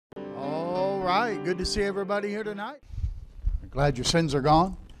right, good to see everybody here tonight. Glad your sins are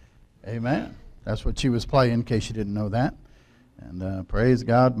gone. Amen. That's what she was playing, in case you didn't know that. And praise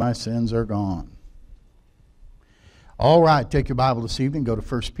God, my sins are gone. All right, take your Bible this evening. Go to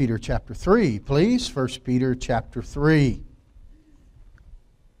 1 Peter chapter 3, please. 1 Peter chapter 3.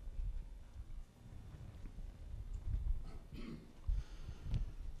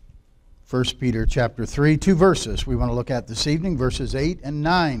 First Peter chapter 3, two verses we want to look at this evening, verses 8 and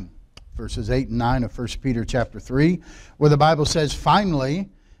 9. Verses 8 and 9 of 1 Peter chapter 3, where the Bible says, "Finally,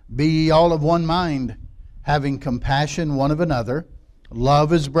 be ye all of one mind, having compassion one of another,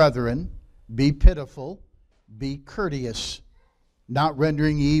 love as brethren, be pitiful, be courteous, not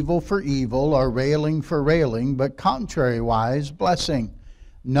rendering evil for evil, or railing for railing, but contrariwise blessing,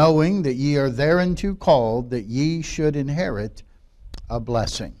 knowing that ye are thereunto called, that ye should inherit a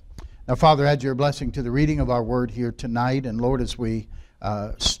blessing." Now, Father, add your blessing to the reading of our word here tonight. And Lord, as we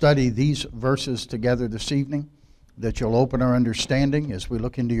study these verses together this evening, that you'll open our understanding as we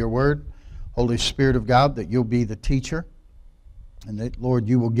look into your word. Holy Spirit of God, that you'll be the teacher. And that, Lord,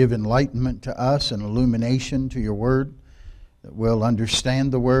 you will give enlightenment to us and illumination to your word. That we'll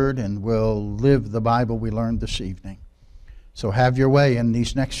understand the word and we'll live the Bible we learned this evening. So have your way in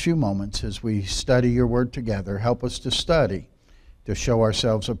these next few moments as we study your word together. Help us to study, to show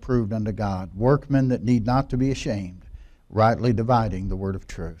ourselves approved unto God, workmen that need not to be ashamed, rightly dividing the word of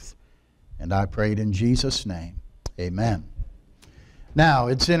truth. And I prayed in Jesus' name. Amen. Now,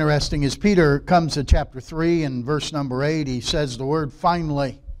 it's interesting, as Peter comes to chapter 3 and verse number 8, he says the word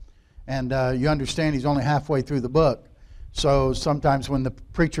finally. And you understand he's only halfway through the book. So sometimes when the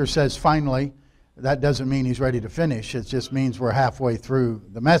preacher says finally, that doesn't mean he's ready to finish. It just means we're halfway through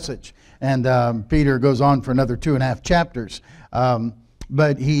the message. And Peter goes on for another 2.5 chapters.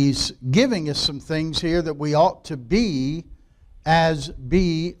 But he's giving us some things here that we ought to be as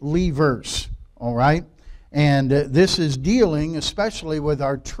believers. All right? And this is dealing especially with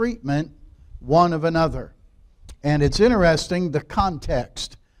our treatment one of another. And it's interesting the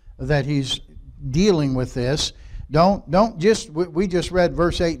context that he's dealing with this. Don't just, we just read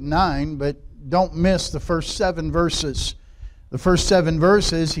verse 8 and 9, but don't miss the first 7 verses. The first 7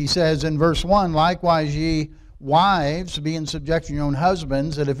 verses, he says in verse 1, "Likewise ye wives, be in subjection to your own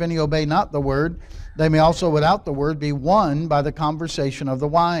husbands, that if any obey not the word, they may also without the word be won by the conversation of the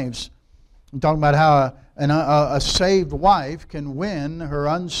wives." I'm talking about how a saved wife can win her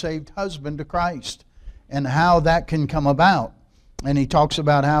unsaved husband to Christ and how that can come about. And he talks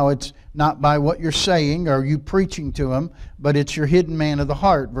about how it's not by what you're saying or you preaching to him, but it's your hidden man of the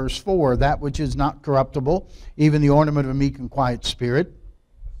heart. Verse 4, "That which is not corruptible, even the ornament of a meek and quiet spirit."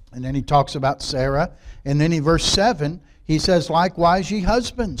 And then he talks about Sarah. And then in verse 7, he says, "Likewise ye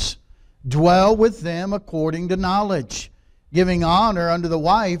husbands, dwell with them according to knowledge, giving honor unto the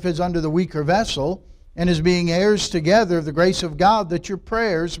wife as unto the weaker vessel, and as being heirs together of the grace of God, that your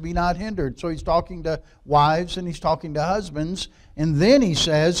prayers be not hindered." So he's talking to wives and he's talking to husbands. And then he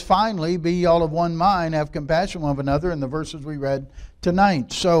says, "Finally, be ye all of one mind, have compassion one of another," in the verses we read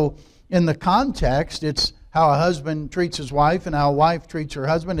tonight. So in the context, it's how a husband treats his wife and how a wife treats her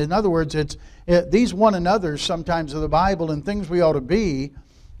husband. In other words, these one another's sometimes of the Bible and things we ought to be,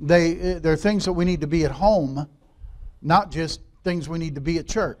 they're things that we need to be at home, not just things we need to be at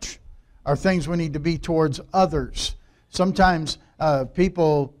church, or things we need to be towards others. Sometimes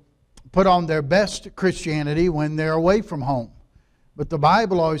people put on their best Christianity when they're away from home. But the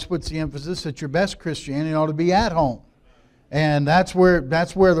Bible always puts the emphasis that your best Christianity ought to be at home. And that's where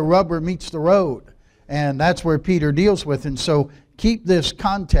the rubber meets the road. And that's where Peter deals with. And so keep this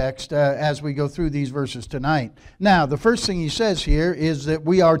context as we go through these verses tonight. Now, the first thing he says here is that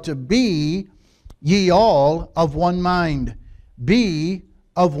we are to be ye all of one mind. Be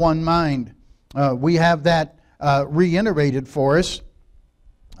of one mind. We have that reiterated for us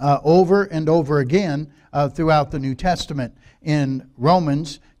over and over again throughout the New Testament. In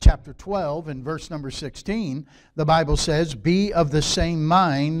Romans chapter 12 and verse number 16, the Bible says, "Be of the same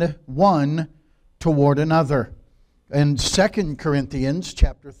mind one toward another." In 2 Corinthians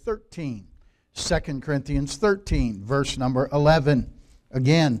chapter 13, 2 Corinthians 13, verse number 11,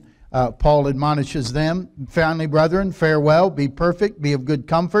 again, Paul admonishes them, "Finally, brethren, farewell, be perfect, be of good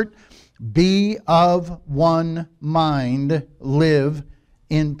comfort, be of one mind, live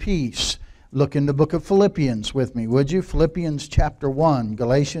in peace." Look in the book of Philippians with me, would you? Philippians chapter 1,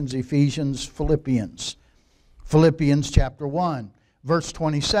 Galatians, Ephesians, Philippians. Philippians chapter 1, verse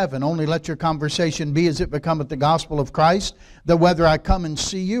 27, "Only let your conversation be as it becometh the gospel of Christ, that whether I come and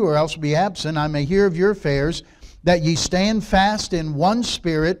see you or else be absent, I may hear of your affairs, that ye stand fast in one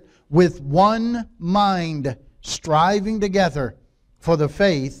spirit, with one mind, striving together for the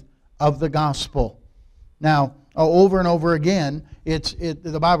faith of the gospel. Now, over and over again,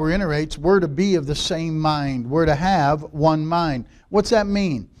 the Bible reiterates, we're to be of the same mind. We're to have one mind. What's that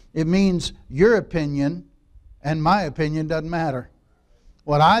mean? It means your opinion and my opinion doesn't matter.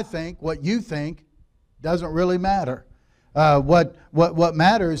 What I think, what you think, doesn't really matter. What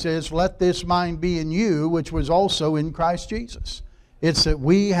matters is, let this mind be in you, which was also in Christ Jesus. It's that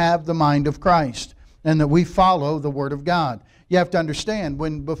we have the mind of Christ and that we follow the Word of God. You have to understand,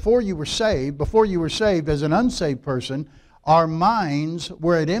 before you were saved as an unsaved person, our minds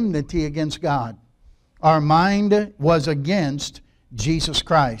were at enmity against God. Our mind was against Jesus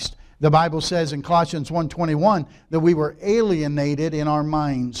Christ. The Bible says in Colossians 1:21 that we were alienated in our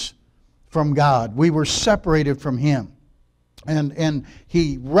minds from God. We were separated from Him. And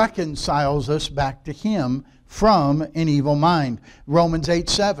He reconciles us back to Him from an evil mind. Romans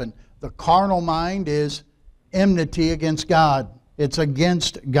 8:7, the carnal mind is enmity against God. It's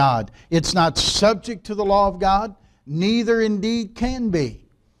against God. It's not subject to the law of God, neither indeed can be.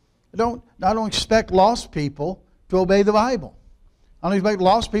 I don't expect lost people to obey the Bible. I don't expect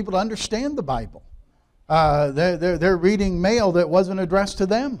lost people to understand the Bible. They're reading mail that wasn't addressed to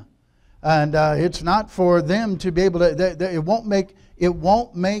them. And it's not for them to be able to, it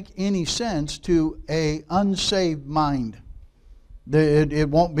won't make any sense to an unsaved mind. It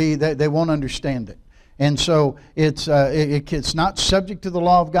won't be, they won't understand it. And so it's not subject to the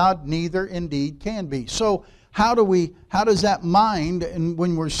law of God, neither indeed can be. So how does that mind, and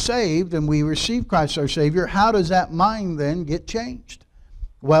when we're saved and we receive Christ our Savior, how does that mind then get changed?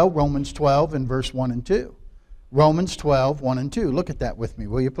 Well, Romans 12 and verse 1 and 2. Romans 12, 1 and 2. Look at that with me,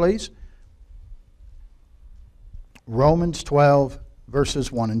 will you please? Romans 12,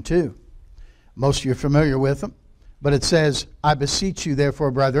 verses 1 and 2. Most of you are familiar with them. But it says, I beseech you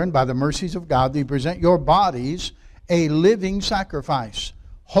therefore, brethren, by the mercies of God, that you present your bodies a living sacrifice,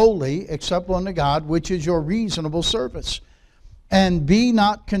 holy, acceptable unto God, which is your reasonable service. And be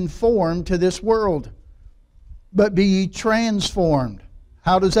not conformed to this world, but be ye transformed.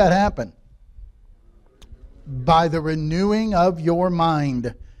 How does that happen? By the renewing of your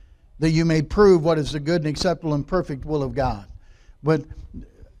mind, that you may prove what is the good and acceptable and perfect will of God. But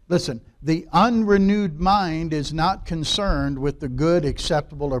listen, the unrenewed mind is not concerned with the good,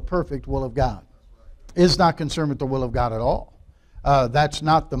 acceptable, or perfect will of God. It's not concerned with the will of God at all. That's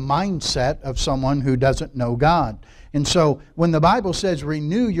not the mindset of someone who doesn't know God. And so when the Bible says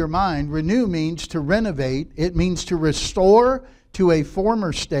renew your mind, renew means to renovate. It means to restore to a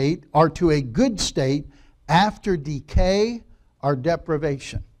former state or to a good state after decay or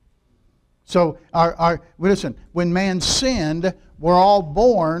deprivation. So listen, when man sinned, we're all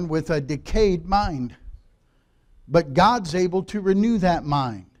born with a decayed mind. But God's able to renew that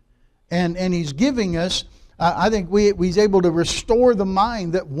mind. And He's giving us, I think He's able to restore the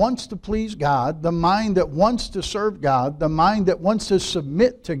mind that wants to please God, the mind that wants to serve God, the mind that wants to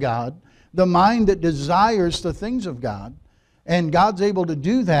submit to God, the mind that desires the things of God. And God's able to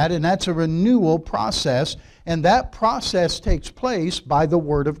do that, and that's a renewal process. And that process takes place by the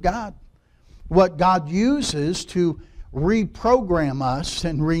Word of God. What God uses to reprogram us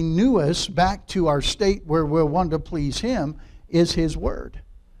and renew us back to our state where we'll want to please Him is His Word.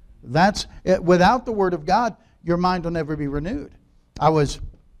 Without the Word of God, your mind will never be renewed.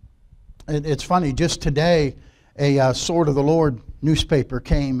 It's funny, just today a Sword of the Lord newspaper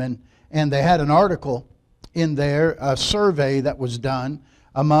came and they had an article in there, a survey that was done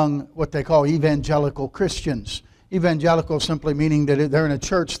among what they call evangelical Christians. Evangelical simply meaning that they're in a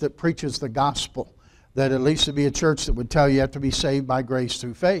church that preaches the gospel. That at least to be a church that would tell you have to be saved by grace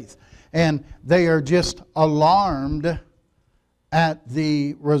through faith. And they are just alarmed at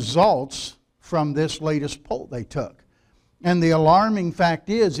the results from this latest poll they took. And the alarming fact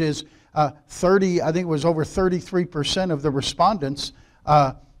is 30, I think it was over 33% of the respondents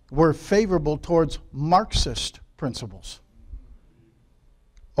were favorable towards Marxist principles.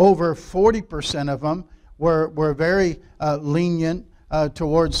 Over 40% of them were very lenient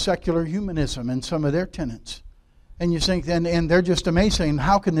towards secular humanism and some of their tenets. And you think, and they're just amazed saying,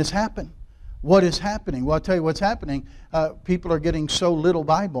 how can this happen? What is happening? Well, I'll tell you what's happening. People are getting so little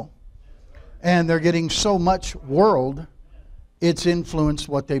Bible. And they're getting so much world, it's influenced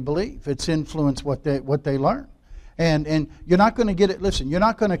what they believe. It's influenced what they learn. And you're not going to get it, listen, you're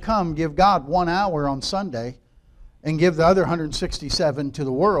not going to come give God 1 hour on Sunday and give the other 167 to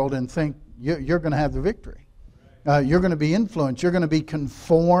the world and think you're going to have the victory. You're going to be influenced. You're going to be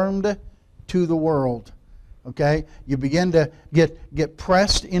conformed to the world. Okay? You begin to get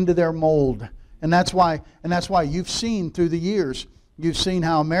pressed into their mold. And that's why you've seen through the years, you've seen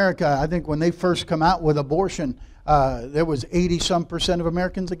how America, I think when they first come out with abortion, there was 80-some% of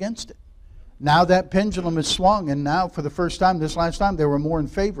Americans against it. Now that pendulum is swung, and now for the first time, this last time, they were more in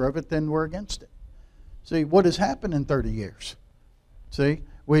favor of it than were against it. See, what has happened in 30 years? See,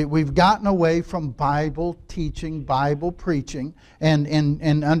 we've gotten away from Bible teaching, Bible preaching,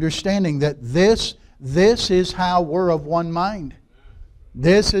 and understanding that this is how we're of one mind.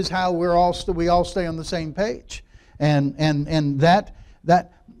 This is how we all stay on the same page. And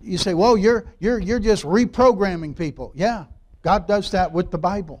that you say, well, you're just reprogramming people. Yeah, God does that with the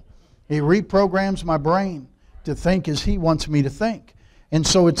Bible. He reprograms my brain to think as He wants me to think. And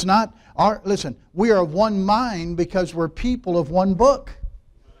so it's not listen, we are of one mind because we're people of one book.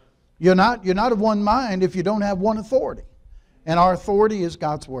 You're not of one mind if you don't have one authority. And our authority is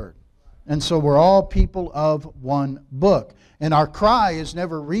God's Word. And so we're all people of one book. And our cry is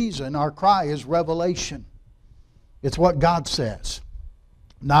never reason, our cry is revelation. It's what God says.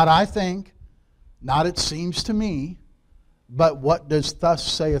 Not I think, not it seems to me, but what does thus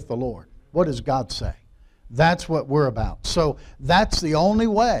saith the Lord? What does God say? That's what we're about. So that's the only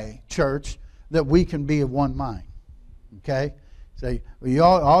way, church, that we can be of one mind. Okay? Say,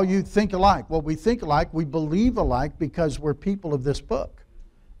 well, all you think alike. Well, we think alike, we believe alike because we're people of this book.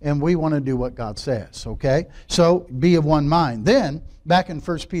 And we want to do what God says. Okay? So be of one mind. Then, back in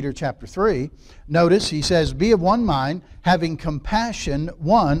 1 Peter chapter 3, notice he says, be of one mind, having compassion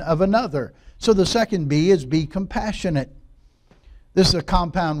one of another. So the second B is be compassionate. This is a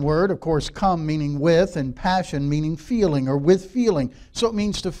compound word, of course, come meaning with, and passion meaning feeling or with feeling. So it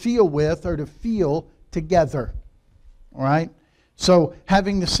means to feel with or to feel together. All right? So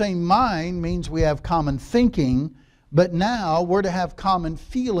having the same mind means we have common thinking, but now we're to have common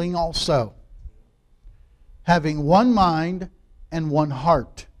feeling also. Having one mind and one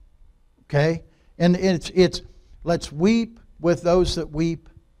heart. Okay? And it's let's weep with those that weep.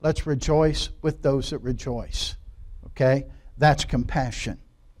 Let's rejoice with those that rejoice. Okay? That's compassion.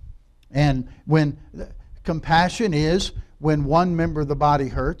 And when compassion is when one member of the body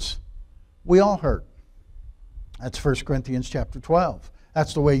hurts, we all hurt. That's 1 Corinthians chapter 12.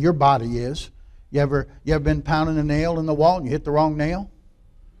 That's the way your body is. You ever been pounding a nail in the wall and you hit the wrong nail?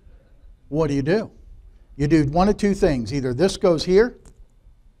 What do? You do one of two things. Either this goes here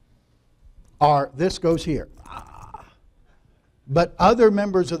or this goes here. But other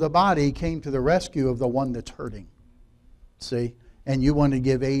members of the body came to the rescue of the one that's hurting. See? And you want to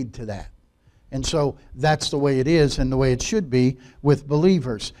give aid to that. And so that's the way it is and the way it should be with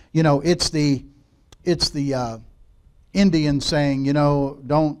believers. You know, it's the Indian saying, you know,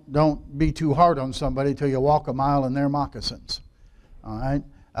 don't be too hard on somebody till you walk a mile in their moccasins. All right?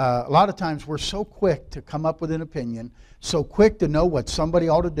 A lot of times we're so quick to come up with an opinion, so quick to know what somebody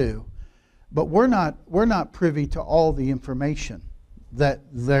ought to do, but we're not privy to all the information that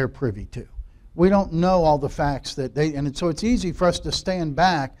they're privy to. We don't know all the facts that and so it's easy for us to stand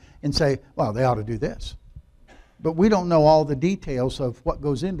back and say, well, they ought to do this. But we don't know all the details of what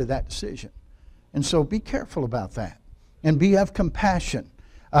goes into that decision. And so be careful about that. And have compassion.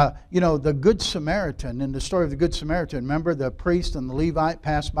 You know, the Good Samaritan, in the story of the Good Samaritan, remember the priest and the Levite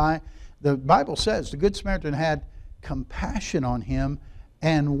passed by? The Bible says the Good Samaritan had compassion on him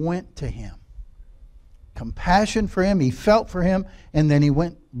and went to him. Compassion for him, he felt for him, and then he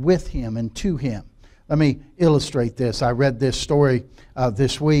went with him and to him. Let me illustrate this. I read this story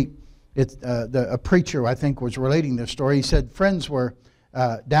this week. A preacher, I think, was relating this story. He said friends were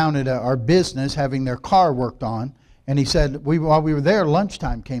down at our business having their car worked on, and he said while we were there,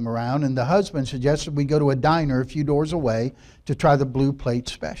 lunchtime came around, and the husband suggested we go to a diner a few doors away to try the Blue Plate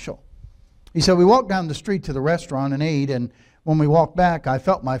Special. He said we walked down the street to the restaurant and ate, and when we walked back, I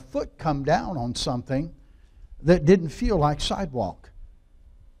felt my foot come down on something that didn't feel like sidewalk.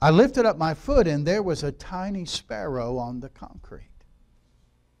 I lifted up my foot and there was a tiny sparrow on the concrete.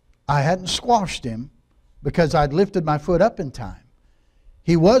 I hadn't squashed him because I'd lifted my foot up in time.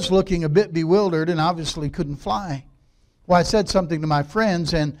 He was looking a bit bewildered and obviously couldn't fly. Well, I said something to my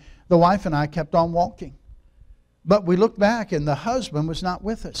friends and the wife and I kept on walking. But we looked back and the husband was not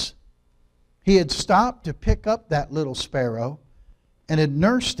with us. He had stopped to pick up that little sparrow and had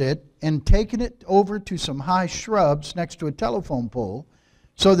nursed it and taken it over to some high shrubs next to a telephone pole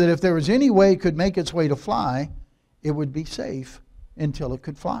so that if there was any way it could make its way to fly, it would be safe until it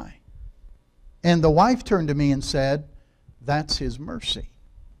could fly. And the wife turned to me and said, that's his mercy.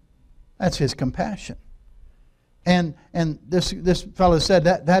 That's his compassion. And this fellow said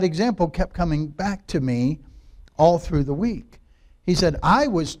that example kept coming back to me all through the week. He said, I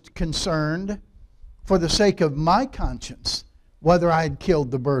was concerned for the sake of my conscience whether I had killed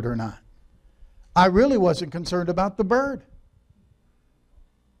the bird or not. I really wasn't concerned about the bird.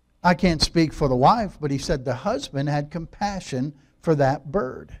 I can't speak for the wife, but he said the husband had compassion for that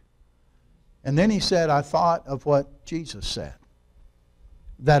bird. And then he said, I thought of what Jesus said.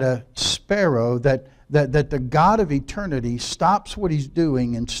 That a sparrow, that the God of eternity stops what he's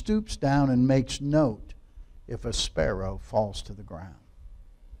doing and stoops down and makes note if a sparrow falls to the ground.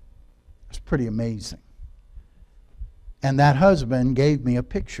 It's pretty amazing. And that husband gave me a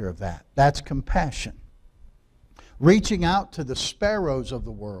picture of that. That's compassion. Reaching out to the sparrows of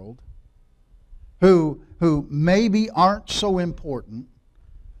the world who maybe aren't so important,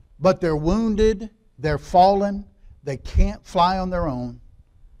 but they're wounded, they're fallen, they can't fly on their own.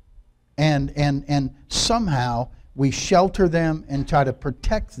 And somehow we shelter them and try to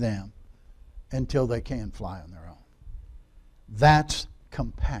protect them until they can fly on their own. That's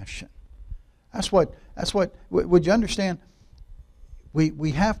compassion. That's what would you understand?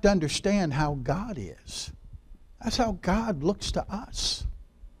 We have to understand how God is. That's how God looks to us.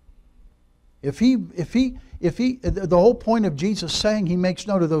 The whole point of Jesus saying he makes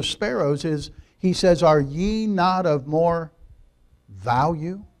note of those sparrows is he says, are ye not of more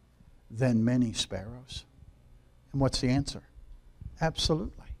value than many sparrows? And what's the answer?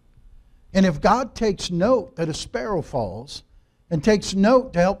 Absolutely. And if God takes note that a sparrow falls and takes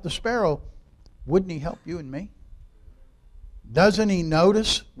note to help the sparrow, wouldn't he help you and me? Doesn't he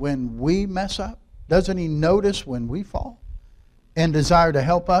notice when we mess up? Doesn't he notice when we fall and desire to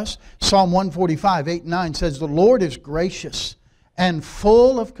help us? Psalm 145, 8 and 9 says, the Lord is gracious and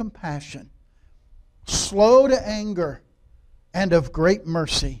full of compassion, slow to anger, and of great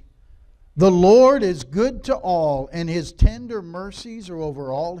mercy. The Lord is good to all, and his tender mercies are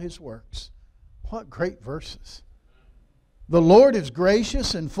over all his works. What great verses. The Lord is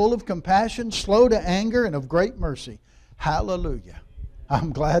gracious and full of compassion, slow to anger, and of great mercy. Hallelujah.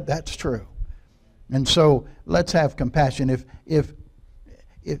 I'm glad that's true. And so let's have compassion.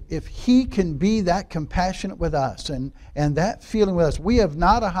 If he can be that compassionate with us and that feeling with us, we have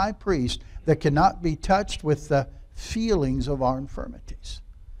not a high priest that cannot be touched with the feelings of our infirmities.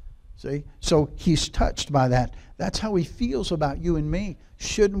 See? So he's touched by that. That's how he feels about you and me.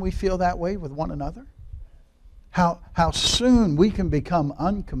 Shouldn't we feel that way with one another? How soon we can become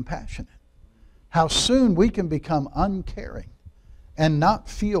uncompassionate. How soon we can become uncaring and not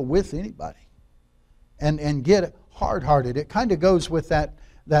feel with anybody. And get hard-hearted. It kind of goes with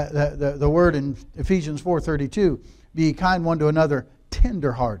the word in Ephesians 4:32, be kind one to another,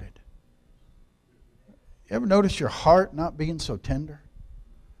 tender-hearted. You ever notice your heart not being so tender?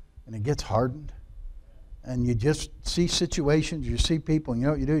 And it gets hardened. And you just see situations, you see people, and you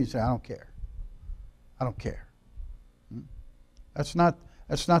know what you do? You say, I don't care. I don't care. That's not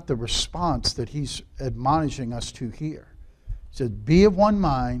the response that he's admonishing us to here. He says, be of one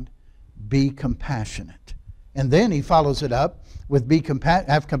mind, be compassionate. And then he follows it up with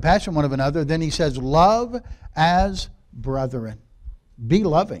have compassion one of another. Then he says, love as brethren. Be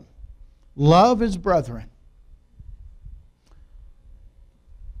loving. Love as brethren.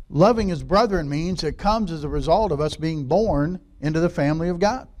 Loving as brethren means it comes as a result of us being born into the family of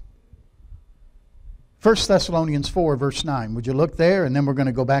God. 1 Thessalonians 4, verse 9. Would you look there? And then we're going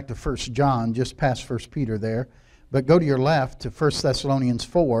to go back to 1 John, just past 1 Peter there. But go to your left to 1 Thessalonians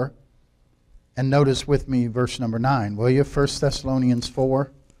 4. And notice with me verse number 9. Will you? 1 Thessalonians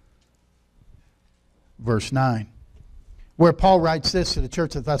 4, verse 9. Where Paul writes this to the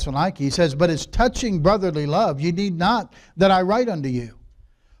church of Thessalonica. He says, but as touching brotherly love, ye need not that I write unto you.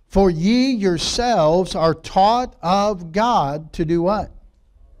 For ye yourselves are taught of God to do what?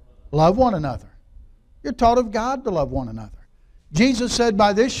 Love one another. You're taught of God to love one another. Jesus said,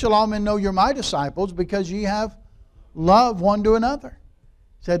 by this shall all men know you're my disciples, because ye have love one to another.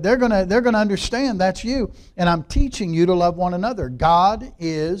 He said, they're going to understand that's you. And I'm teaching you to love one another. God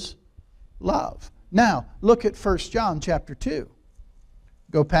is love. Now, look at 1 John chapter 2.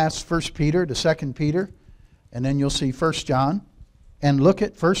 Go past 1 Peter to 2 Peter, and then you'll see 1 John. And look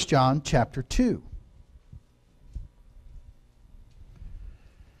at 1 John chapter 2.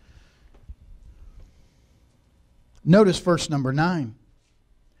 Notice verse number 9,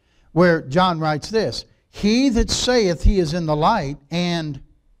 where John writes this, he that saith he is in the light and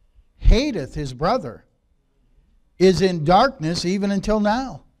hateth his brother is in darkness even until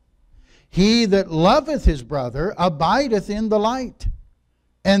now. He that loveth his brother abideth in the light,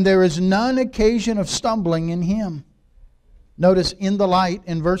 and there is none occasion of stumbling in him. Notice in the light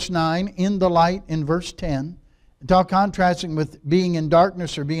in verse 9, in the light in verse 10. It's all contrasting with being in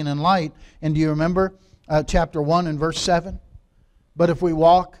darkness or being in light. And do you remember chapter 1 and verse 7? But if we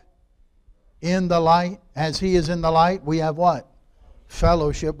walk in the light as he is in the light, we have what?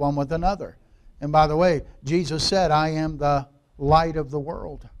 Fellowship one with another. And by the way, Jesus said, I am the light of the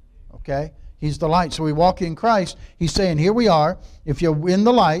world. Okay? He's the light. So we walk in Christ. He's saying, here we are. If you're in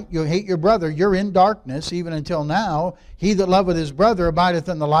the light, you hate your brother, you're in darkness, even until now. He that loveth his brother abideth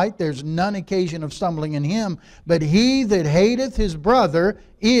in the light. There's none occasion of stumbling in him. But he that hateth his brother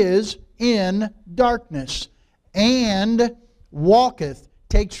is in darkness, and walketh,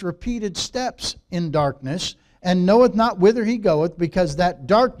 takes repeated steps in darkness, and knoweth not whither he goeth, because that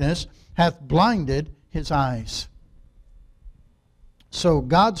darkness hath blinded his eyes. So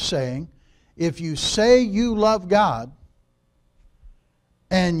God's saying, if you say you love God,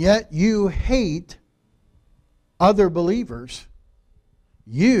 and yet you hate other believers,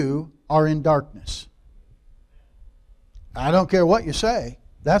 you are in darkness. I don't care what you say.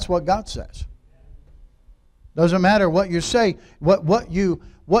 That's what God says. Doesn't matter what you say. What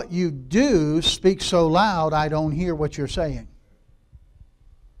you do speaks so loud, I don't hear what you're saying.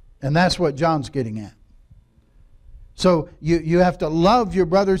 And that's what John's getting at. So you have to love your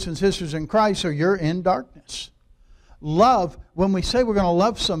brothers and sisters in Christ, or you're in darkness. Love, when we say we're going to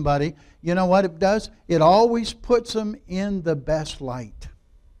love somebody, you know what it does? It always puts them in the best light.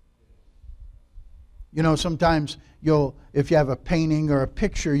 You know, sometimes if you have a painting or a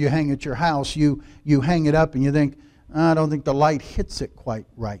picture you hang at your house, you hang it up and you think, I don't think the light hits it quite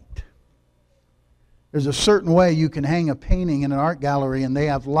right. There's a certain way you can hang a painting in an art gallery, and they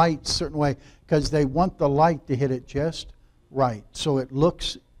have lights a certain way because they want the light to hit it just right, so it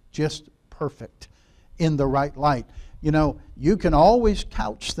looks just perfect in the right light. You know, you can always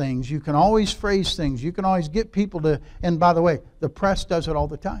couch things, you can always phrase things, you can always get people to, and by the way, the press does it all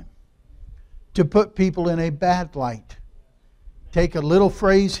the time, to put people in a bad light. Take a little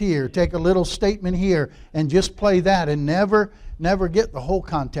phrase here, take a little statement here, and just play that, and never get the whole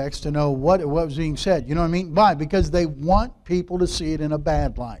context to know what was being said. You know what I mean? Why? Because they want people to see it in a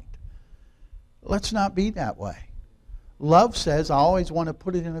bad light. Let's not be that way. Love says, I always want to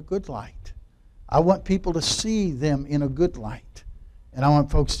put it in a good light. I want people to see them in a good light. And I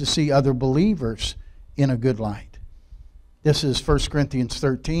want folks to see other believers in a good light. This is 1 Corinthians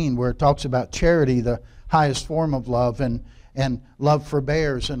 13, where it talks about charity, the highest form of love, and love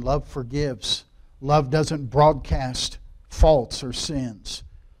forbears and love forgives. Love doesn't broadcast faults or sins.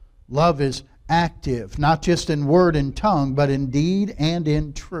 Love is active, not just in word and tongue, but in deed and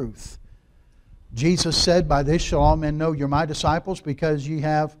in truth. Jesus said, by this shall all men know you're my disciples, because ye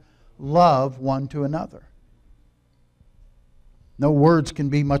have love one to another. No words can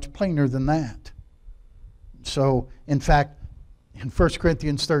be much plainer than that. So, in fact, in 1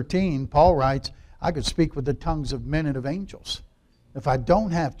 Corinthians 13, Paul writes, I could speak with the tongues of men and of angels. If I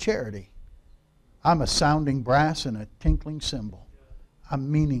don't have charity, I'm a sounding brass and a tinkling cymbal. I'm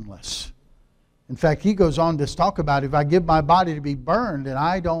meaningless. In fact, he goes on to talk about, if I give my body to be burned and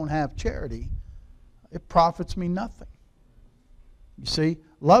I don't have charity, it profits me nothing. You see,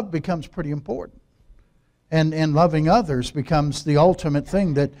 love becomes pretty important. And loving others becomes the ultimate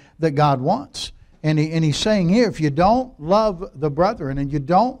thing that God wants. And he's saying here, if you don't love the brethren and you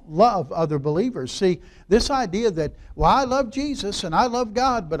don't love other believers, see, this idea that, well, I love Jesus and I love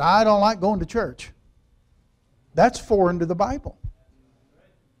God, but I don't like going to church, that's foreign to the Bible.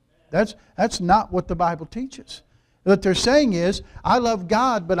 That's not what the Bible teaches. What they're saying is, I love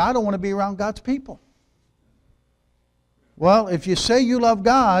God, but I don't want to be around God's people. Well, if you say you love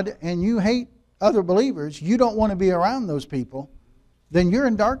God and you hate other believers, you don't want to be around those people, then you're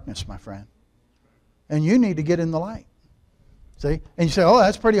in darkness, my friend. And you need to get in the light. See? And you say, oh,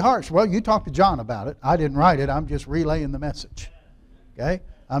 that's pretty harsh. Well, you talk to John about it. I didn't write it. I'm just relaying the message. Okay?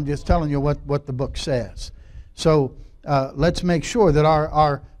 I'm just telling you what the book says. So let's make sure that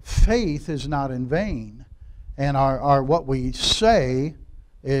our faith is not in vain. And our what we say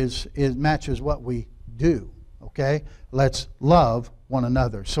is matches what we do. Okay? Let's love one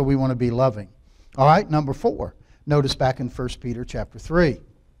another. So we want to be loving. All right, number 4. Notice back in 1 Peter chapter 3.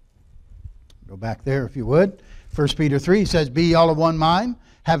 Go back there if you would. 1 Peter 3 says, be ye all of one mind,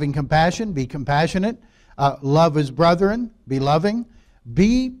 having compassion, be compassionate. Love his brethren, be loving.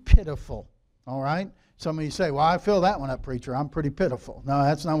 Be pitiful. All right? Some of you say, well, I fill that one up, preacher. I'm pretty pitiful. No,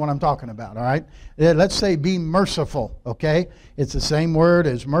 that's not what I'm talking about, all right? Let's say be merciful, okay? It's the same word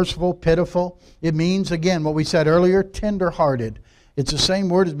as merciful, pitiful. It means, again, what we said earlier, tender-hearted. It's the same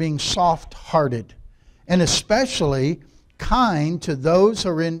word as being soft-hearted. And especially kind to those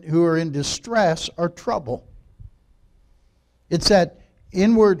who are in distress or trouble. It's that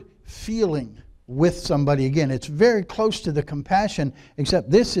inward feeling with somebody. Again, it's very close to the compassion, except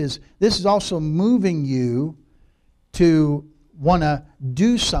this is also moving you to want to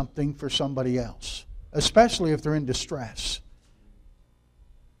do something for somebody else, especially if they're in distress.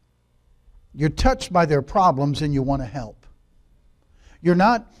 You're touched by their problems and you want to help. You're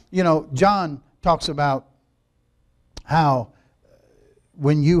not, John talks about how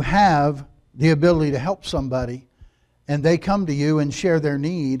when you have the ability to help somebody and they come to you and share their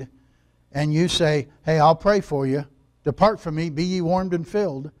need and you say, hey, I'll pray for you. Depart from me, be ye warmed and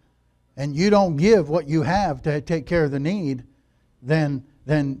filled. And you don't give what you have to take care of the need, then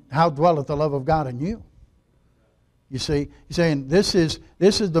how dwelleth the love of God in you? You see, he's saying this is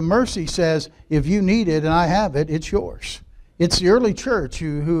the mercy says, if you need it and I have it, it's yours. It's the early church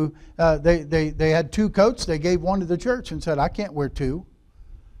who they had 2 coats. They gave one to the church and said, I can't wear 2.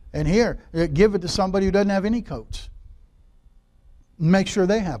 And here, give it to somebody who doesn't have any coats. Make sure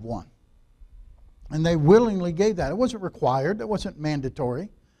they have one. And they willingly gave that. It wasn't required. It wasn't mandatory.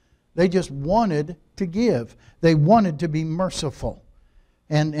 They just wanted to give. They wanted to be merciful.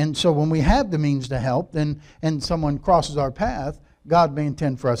 And so when we have the means to help, and someone crosses our path, God may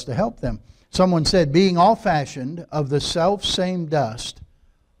intend for us to help them. Someone said, being all fashioned of the self-same dust,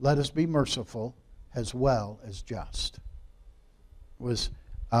 let us be merciful as well as just. It was,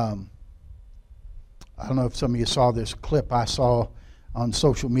 I don't know if some of you saw this clip I saw on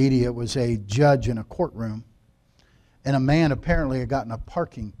social media. It was a judge in a courtroom, and a man apparently had gotten a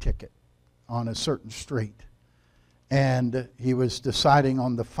parking ticket on a certain street. And he was deciding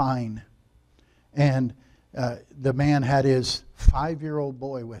on the fine. And the man had his 5-year-old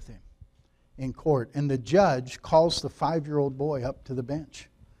boy with him in court. And the judge calls the 5-year-old boy up to the bench.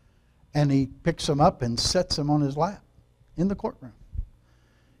 And he picks him up and sets him on his lap in the courtroom.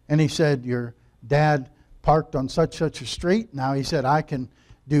 And he said, your dad parked on such a street. Now he said, I can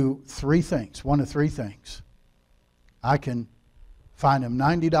do 3 things, one of 3 things. I can fine him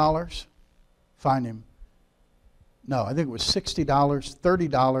 $90, fine him, no, I think it was $60,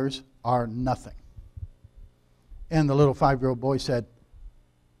 $30, or nothing. And the little 5-year-old boy said,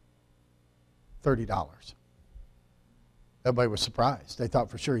 $30. Everybody was surprised. They thought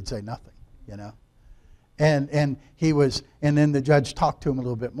for sure he'd say nothing, And then the judge talked to him a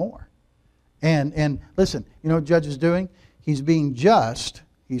little bit more. And listen, you know what the judge is doing? He's being just.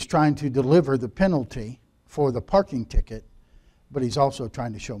 He's trying to deliver the penalty for the parking ticket, but he's also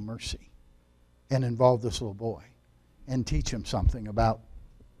trying to show mercy and involve this little boy and teach him something about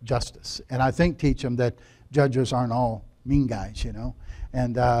justice. And I think teach him that judges aren't all mean guys,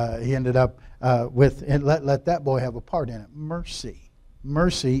 And he ended up with, and let that boy have a part in it. Mercy.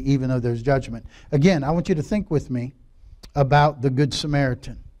 Mercy, even though there's judgment. Again, I want you to think with me about the Good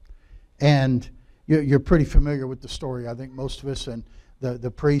Samaritan. And you're pretty familiar with the story, I think most of us. And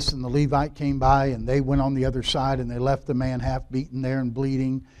the priest and the Levite came by, and they went on the other side, and they left the man half beaten there and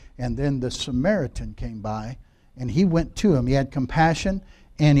bleeding. And then the Samaritan came by, and he went to him. He had compassion,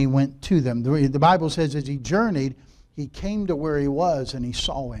 and he went to them. The Bible says as he journeyed, he came to where he was, and he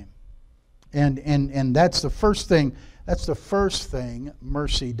saw him. And that's the first thing. That's the first thing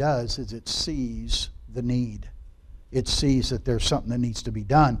mercy does, is it sees the need. It sees that there's something that needs to be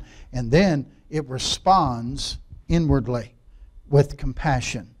done. And then it responds inwardly with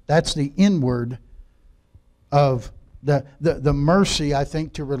compassion. That's the inward of the mercy, I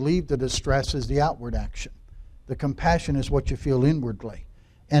think, to relieve the distress is the outward action. The compassion is what you feel inwardly.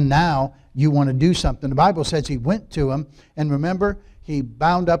 And now you want to do something. The Bible says he went to him, and remember, he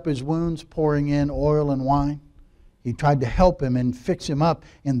bound up his wounds, pouring in oil and wine. He tried to help him and fix him up,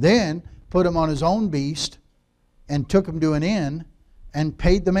 and then put him on his own beast and took him to an inn and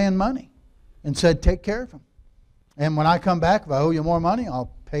paid the man money and said, take care of him. And when I come back, if I owe you more money,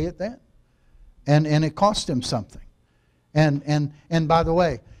 I'll pay it then. And it cost him something. And by the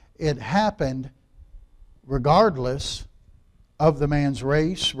way, it happened regardless of the man's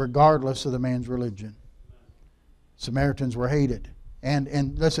race, regardless of the man's religion. Samaritans were hated.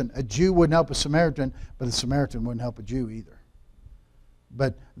 And listen, a Jew wouldn't help a Samaritan, but a Samaritan wouldn't help a Jew either.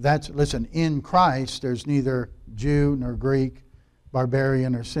 But listen, in Christ, there's neither Jew nor Greek,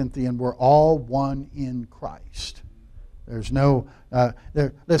 barbarian or Scythian. We're all one in Christ. There's no,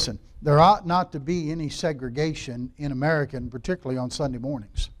 listen, there ought not to be any segregation in America, and particularly on Sunday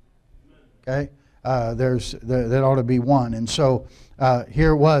mornings. Okay? There ought to be one. And so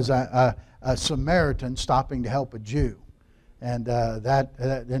here was a Samaritan stopping to help a Jew. And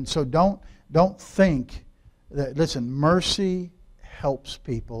and so don't think that, listen, mercy helps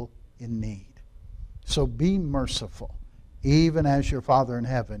people in need. So be merciful, even as your Father in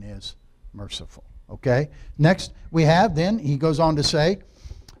heaven is merciful. Okay? Next we have then, he goes on to say,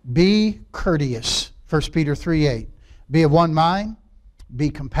 be courteous. 1 Peter 3:8. Be of one mind,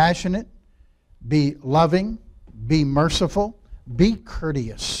 be compassionate, be loving, be merciful, be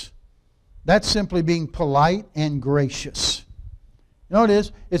courteous. That's simply being polite and gracious. You know what it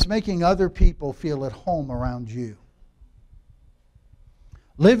is? It's making other people feel at home around you.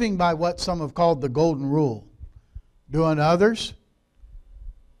 Living by what some have called the golden rule. Do unto others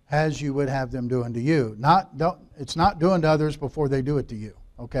as you would have them do unto you. It's not do unto others before they do it to you.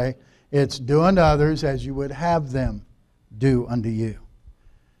 Okay? It's do unto others as you would have them do unto you.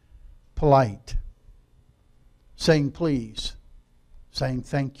 Polite. Saying please. Saying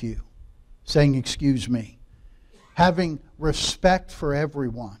thank you. Saying excuse me. Having respect for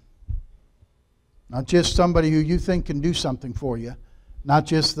everyone. Not just somebody who you think can do something for you. Not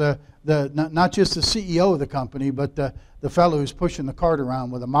just the CEO of the company, but the fellow who's pushing the cart around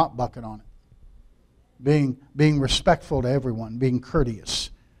with a mop bucket on it. Being respectful to everyone, being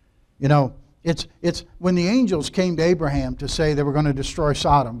courteous. You know, it's when the angels came to Abraham to say they were going to destroy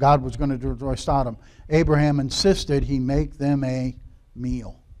Sodom, God was going to destroy Sodom, Abraham insisted he make them a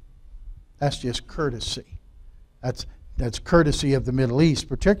meal. That's just courtesy. That's courtesy of the Middle East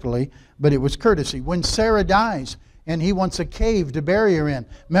particularly, but it was courtesy. When Sarah dies and he wants a cave to bury her in,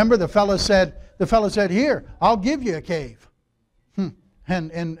 remember the fellow said, here, I'll give you a cave.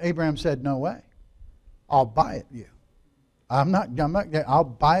 And Abraham said, no way. I'll buy it you. I'll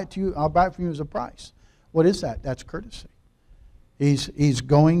buy it to you. I'll buy it from you as a price. What is that? That's courtesy. He's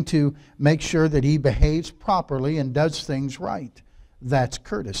going to make sure that he behaves properly and does things right. That's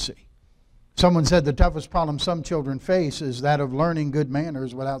courtesy. Someone said the toughest problem some children face is that of learning good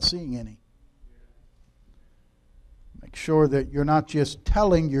manners without seeing any. Make sure that you're not just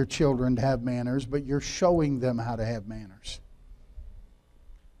telling your children to have manners, but you're showing them how to have manners.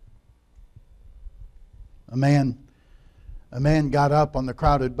 A man got up on the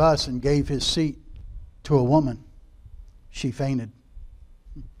crowded bus and gave his seat to a woman. She fainted.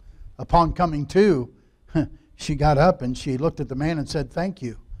 Upon coming to, she got up and she looked at the man and said, thank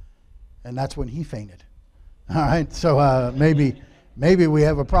you. And that's when he fainted. All right, so maybe we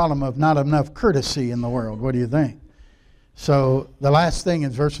have a problem of not enough courtesy in the world. What do you think? So the last thing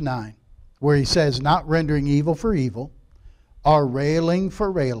is verse 9, where he says, not rendering evil for evil, or railing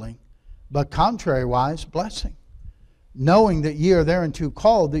for railing, but contrariwise blessing, knowing that ye are thereunto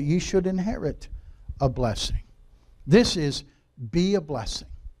called, that ye should inherit a blessing. This is be a blessing.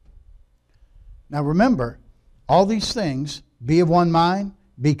 Now remember, all these things, be of one mind,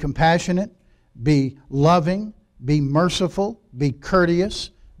 be compassionate, be loving, be merciful, be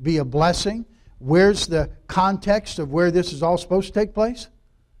courteous, be a blessing. Where's the context of where this is all supposed to take place?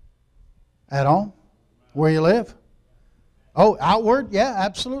 At home? Where you live? Oh, outward? Yeah,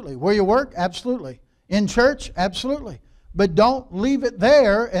 absolutely. Where you work? Absolutely. In church? Absolutely. But don't leave it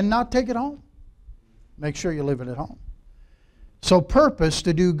there and not take it home. Make sure you live it at home. So purpose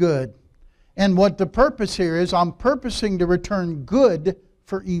to do good. And what the purpose here is, I'm purposing to return good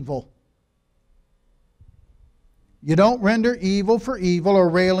for evil. You don't render evil for evil or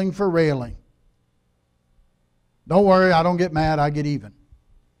railing for railing. Don't worry, I don't get mad, I get even.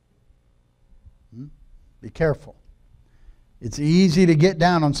 Be careful. It's easy to get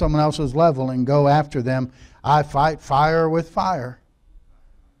down on someone else's level and go after them. I fight fire with fire.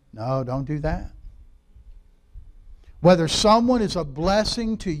 No, don't do that. Whether someone is a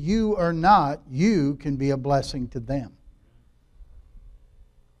blessing to you or not, you can be a blessing to them.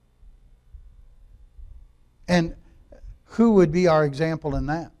 And who would be our example in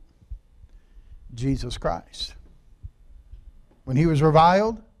that? Jesus Christ. When he was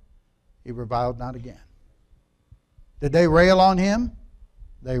reviled, he reviled not again. Did they rail on him?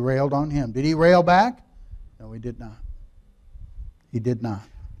 They railed on him. Did he rail back? No, he did not. He did not.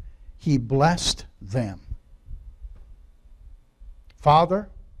 He blessed them. Father,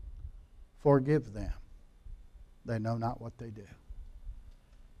 forgive them. They know not what they do.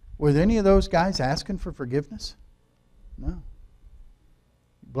 Were any of those guys asking for forgiveness? No.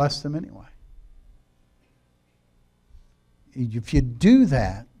 He blessed them anyway. If you do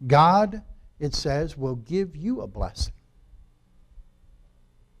that, God, it says, will give you a blessing.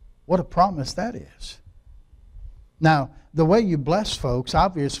 What a promise that is. Now, the way you bless folks,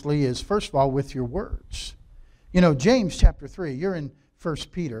 obviously, is first of all with your words. You know, James chapter 3, you're in 1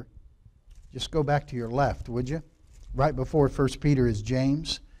 Peter. Just go back to your left, would you? Right before 1 Peter is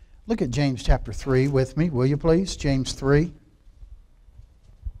James. Look at James chapter 3 with me, will you please? James 3.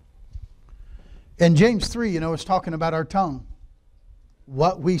 And James 3, you know, is talking about our tongue.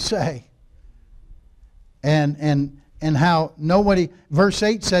 What we say. And how nobody, verse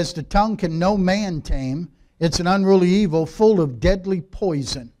 8 says, the tongue can no man tame. It's an unruly evil full of deadly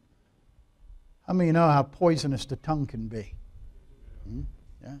poison. How many of you know how poisonous the tongue can be?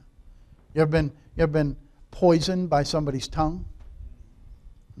 Yeah. You ever been poisoned by somebody's tongue?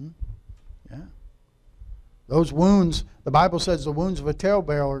 Yeah. Those wounds, the Bible says the wounds of a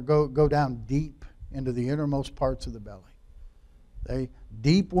talebearer go down deep into the innermost parts of the belly.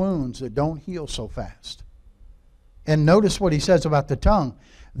 Deep wounds that don't heal so fast. And notice what he says about the tongue.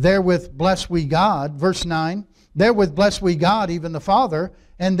 Therewith bless we God, verse 9. Therewith bless we God, even the Father,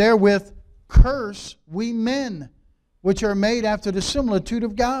 and therewith curse we men, which are made after the similitude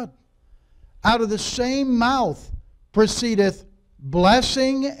of God. Out of the same mouth proceedeth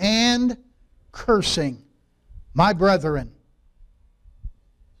blessing and cursing. My brethren,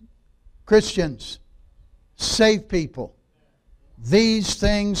 Christians, saved people, these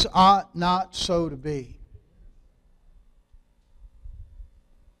things ought not so to be.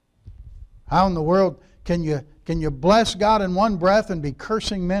 How in the world can you bless God in one breath and be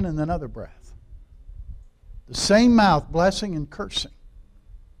cursing men in another breath? The same mouth, blessing and cursing.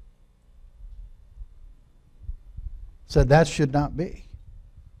 Said that should not be.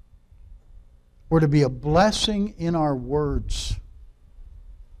 We're to be a blessing in our words.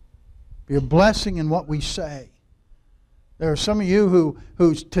 Be a blessing in what we say. There are some of you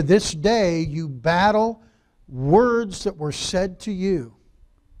who to this day you battle words that were said to you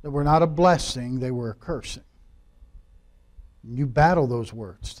that were not a blessing, they were a cursing. You battle those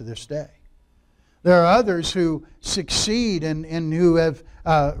words to this day. There are others who succeed and who have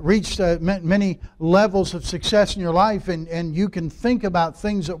reached many levels of success in your life, and you can think about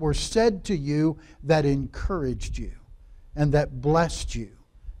things that were said to you that encouraged you and that blessed you,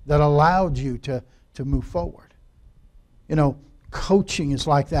 that allowed you to move forward. You know, coaching is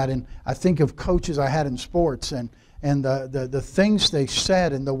like that, and I think of coaches I had in sports and the things they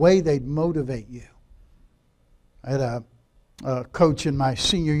said and the way they'd motivate you. I had a coach in my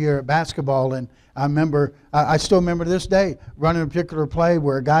senior year at basketball, and I still remember to this day running a particular play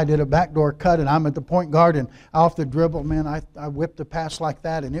where a guy did a backdoor cut and I'm at the point guard, and off the dribble, man, I whipped a pass like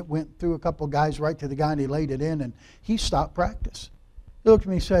that and it went through a couple of guys right to the guy and he laid it in, and he stopped practice. He looked at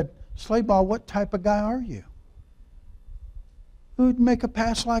me and said, "Slabaugh, what type of guy are you? Who'd make a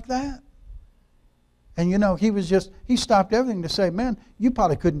pass like that?" And you know, he stopped everything to say, "Man, you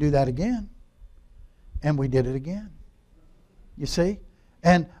probably couldn't do that again." And we did it again. You see?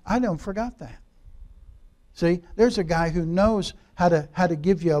 And I don't forgot that. See, there's a guy who knows how to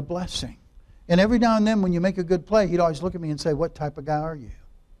give you a blessing. And every now and then when you make a good play, he'd always look at me and say, "What type of guy are you?"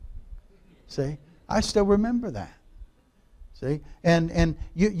 See? I still remember that. See? And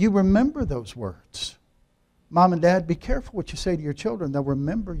you remember those words. Mom and Dad, be careful what you say to your children. They'll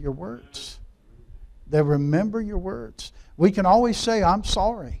remember your words. They'll remember your words. We can always say, "I'm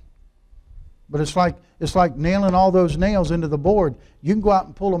sorry." But it's like nailing all those nails into the board. You can go out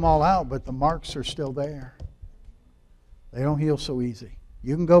and pull them all out, but the marks are still there. They don't heal so easy.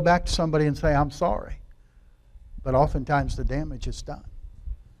 You can go back to somebody and say, "I'm sorry." But oftentimes the damage is done.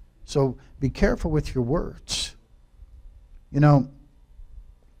 So be careful with your words. You know,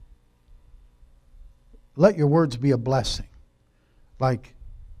 let your words be a blessing. Like,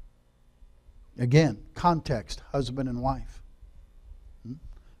 again, context, husband and wife.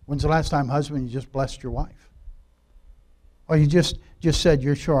 When's the last time, husband, you just blessed your wife? Or you just said,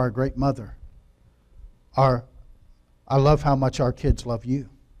 "You're sure a great mother." Or, "I love how much our kids love you."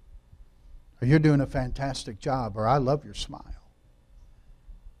 Or, "You're doing a fantastic job." Or, "I love your smile."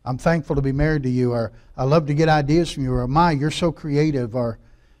 "I'm thankful to be married to you." Or, "I love to get ideas from you." Or, "My, you're so creative." Or,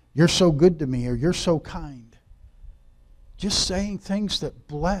 "You're so good to me." Or, "You're so kind." Just saying things that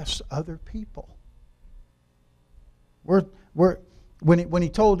bless other people. When he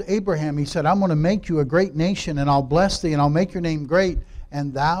told Abraham, he said, "I'm going to make you a great nation, and I'll bless thee, and I'll make your name great,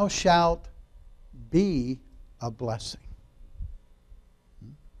 and thou shalt be a blessing."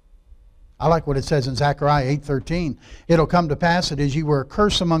 I like what it says in Zechariah 8:13. "It'll come to pass that as you were a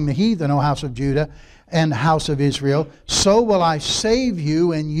curse among the heathen, O house of Judah and house of Israel, so will I save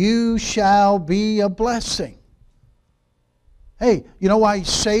you, and you shall be a blessing." Hey, you know why He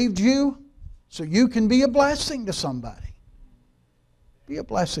saved you? So you can be a blessing to somebody. Be a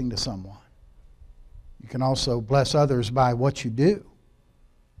blessing to someone. You can also bless others by what you do.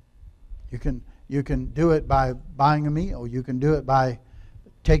 You can do it by buying a meal. You can do it by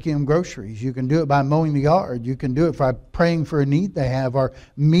taking them groceries. You can do it by mowing the yard. You can do it by praying for a need they have or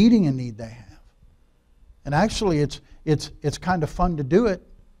meeting a need they have. And actually, it's kind of fun to do it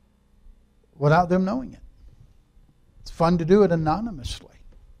without them knowing it. It's fun to do it anonymously.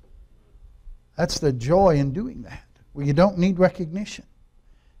 That's the joy in doing that, where you don't need recognition.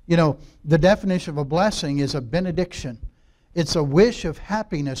 You know, the definition of a blessing is a benediction. It's a wish of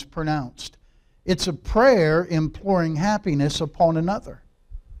happiness pronounced. It's a prayer imploring happiness upon another.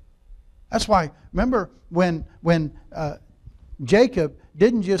 That's why, remember when Jacob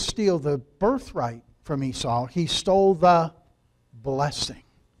didn't just steal the birthright from Esau, he stole the blessing.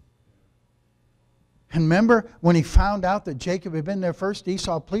 And remember, when he found out that Jacob had been there first,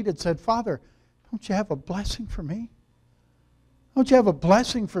 Esau pleaded, said, Father, don't you have a blessing for me? Don't you have a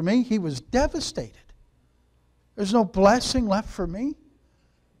blessing for me? He was devastated. There's no blessing left for me.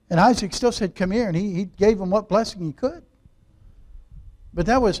 And Isaac still said, come here. And he gave him what blessing he could. But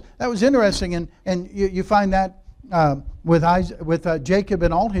that was interesting. And you find that with Jacob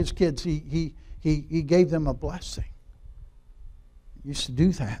and all his kids, he gave them a blessing. He used to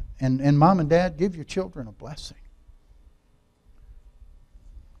do that. And mom and dad, give your children a blessing.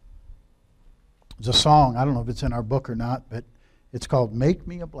 There's a song, I don't know if it's in our book or not, but it's called Make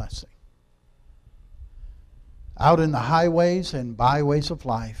Me a Blessing. Out in the highways and byways of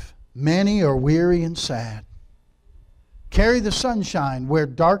life, many are weary and sad. Carry the sunshine where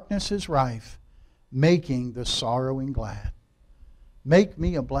darkness is rife, making the sorrowing glad. Make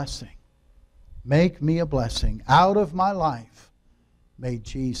me a blessing. Make me a blessing. Out of my life, may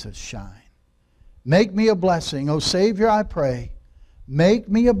Jesus shine. Make me a blessing, O Savior, I pray. Make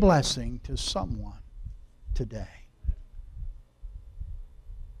me a blessing to someone today.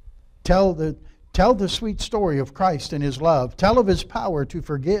 Tell the sweet story of Christ and His love. Tell of His power to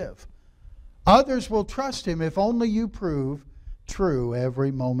forgive. Others will trust Him if only you prove true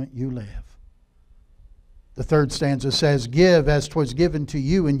every moment you live. The third stanza says, give as 'twas given to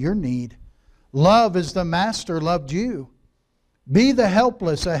you in your need. Love as the Master loved you. Be the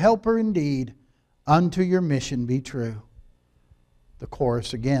helpless a helper indeed. Unto your mission be true. The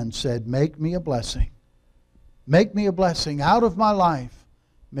chorus again said, make me a blessing. Make me a blessing. Out of my life,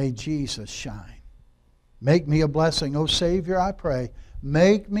 may Jesus shine. Make me a blessing, O Savior, I pray.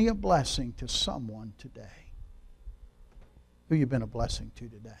 Make me a blessing to someone today. Who you been a blessing to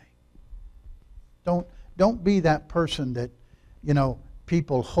today? Don't be that person that,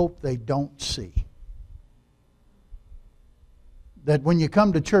 people hope they don't see. That when you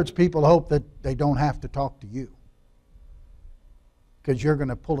come to church, people hope that they don't have to talk to you. Because you're going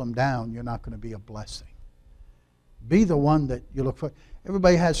to pull them down. You're not going to be a blessing. Be the one that you look for.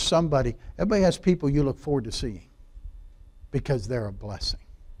 Everybody has somebody. Everybody has people you look forward to seeing. Because they're a blessing.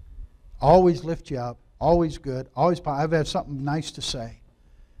 Always lift you up. Always good. Always I've had something nice to say.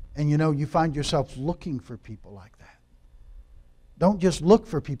 And you find yourself looking for people like that. Don't just look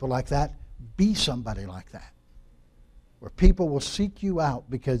for people like that. Be somebody like that. Where people will seek you out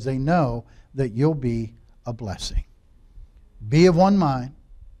because they know that you'll be a blessing. Be of one mind.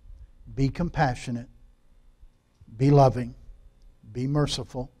 Be compassionate. Be loving. Be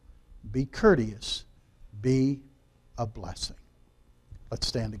merciful. Be courteous. Be a blessing. Let's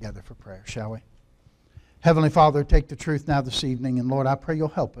stand together for prayer, shall we? Heavenly Father, take the truth now this evening, and Lord, I pray you'll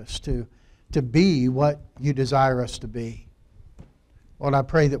help us to be what you desire us to be. Lord, I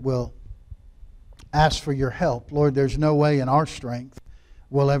pray that we'll ask for your help. Lord, there's no way in our strength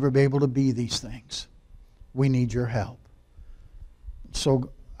we'll ever be able to be these things. We need your help.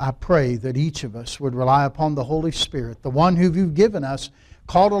 So I pray that each of us would rely upon the Holy Spirit, the one who you've given us,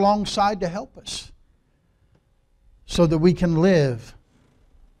 called alongside to help us, so that we can live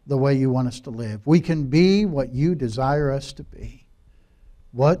the way you want us to live. We can be what you desire us to be.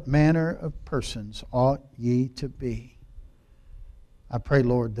 What manner of persons ought ye to be? I pray,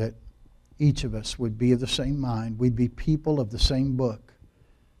 Lord, that each of us would be of the same mind. We'd be people of the same book.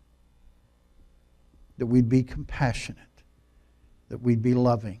 That we'd be compassionate. That we'd be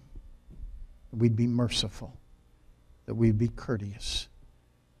loving. That we'd be merciful. That we'd be courteous.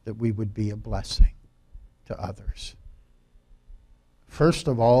 That we would be a blessing to others. First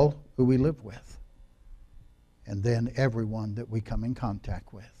of all, who we live with. And then everyone that we come in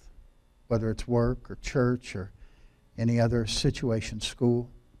contact with. Whether it's work or church or any other situation, school.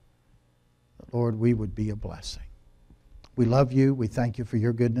 Lord, we would be a blessing. We love you. We thank you for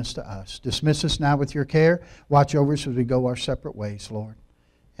your goodness to us. Dismiss us now with your care. Watch over us as we go our separate ways, Lord.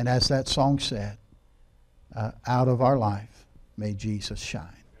 And as that song said, out of our life, may Jesus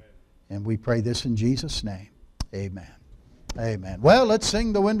shine. And we pray this in Jesus' name. Amen. Amen. Well, let's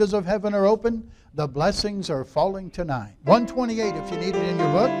sing The Windows of Heaven Are Open. The blessings are falling tonight. 128 if you need it in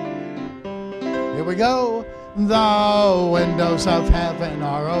your book. Here we go. The windows of heaven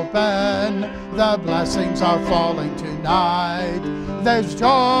are open. The blessings are falling tonight. There's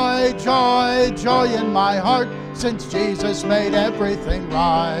joy, joy, joy in my heart since Jesus made everything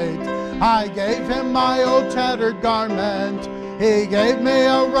right. I gave him my old tattered garment. He gave me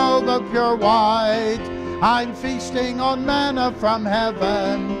a robe of pure white. I'm feasting on manna from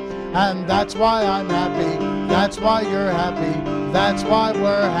heaven, and that's why I'm happy. That's why you're happy. That's why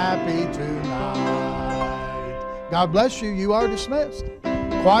we're happy tonight. God bless you. You are dismissed.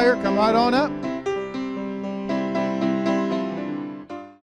 Choir, come right on up.